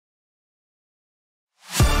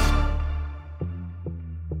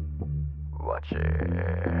뭐지?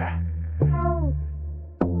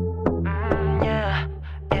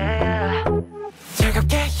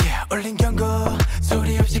 즐겁게 올린 경고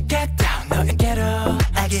소리 없이 get down 너에게로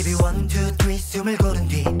I give you 1, 2, 3 숨을 고른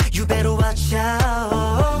뒤 You better watch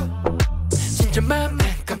out 진짜 맘은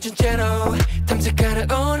감춘 채로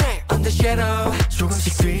탐색하는 all night on the shadow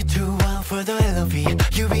조금씩 3, 2, 1 for the LOV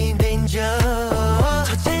You be in danger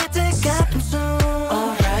처제들 가끔 숨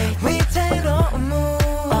Alright 위태로운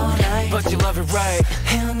move Alright But you love it right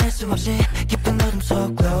헤어날 수 없이 깊은 어둠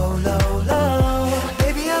속 low low low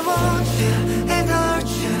Baby I want you and hurt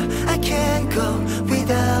you I can't go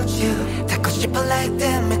without you 닿고 싶어 like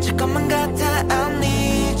that 미칠 것만 같아 I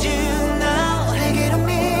need you now 내게로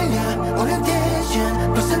밀려오는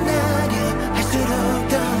tension 벗어나려 할수록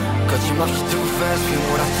더 거침없이 too fast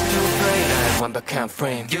휘몰아쳐 too fade 난 완벽한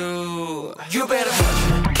frame You better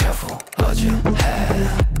be careful, 어질해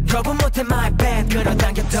거부 못해 my band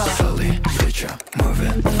끌어당겨 더 Slowly switch up,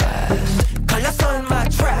 moving fast 걸렸어 in my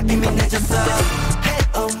trap 이미 늦었어 Hey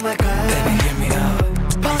oh my god Baby hit me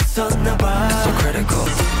up 벗어나봐 So critical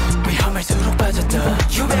위험할수록 빠졌다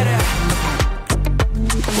You better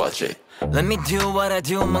Watch it Let me do what I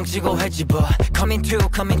do 멍치고 해집어 Coming true,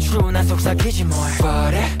 coming true 난 속삭이지 뭘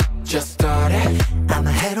What it? Just start it 아마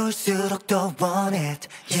해로울수록 더 want it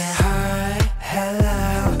Yeah Hi,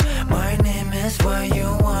 hello My name is what you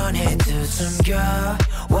wanted to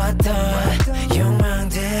숨겨왔던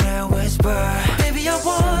욕망들을 whisper Baby I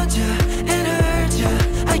want you and hurt you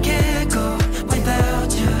I can't go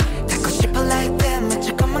without you 닿고 싶어 like that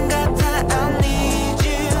미칠 것만 같아 I need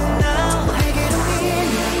you now 내게로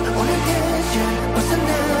밀려오는 tension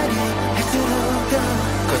벗어나려 할수록 더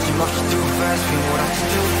거침없이 too fast 휘몰아쳐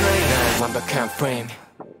too fade 난 완벽한 frame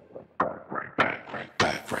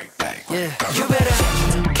Yeah. You better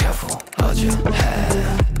be careful, 어질해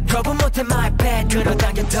거부 못해 my bad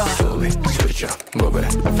끌어당겨 더 Slowly switch up, moving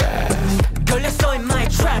fast 걸렸어 in my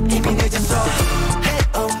trap 이미 늦었어 Hey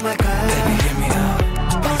oh my god Baby hit me up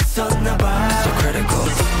벗어나봐 So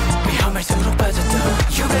critical 위험할수록 빠졌다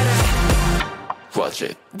You better Watch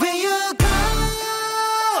it Where you go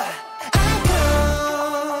I go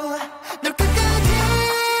널 끝까지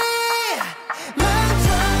맞춰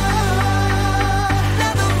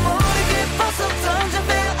나도 모르게 벗어 던져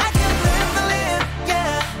feel I can't live the live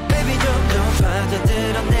yeah Baby 점점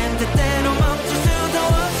빠져들어낸 때때로 멈출 수도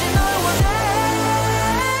없이 널 원해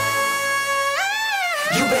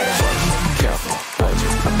You better be careful,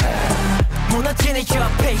 어질해 무너지는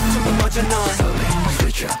옆에 숨이 멎어 넌 Slowly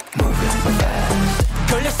switch up, moving fast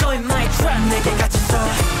걸렸어 in my trap 내게 갇혔어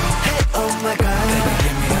Hey oh my god Baby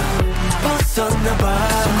hit me up 벗어나봐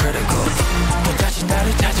So critical 또다시 나를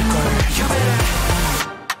찾을걸 You better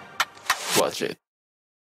Watch it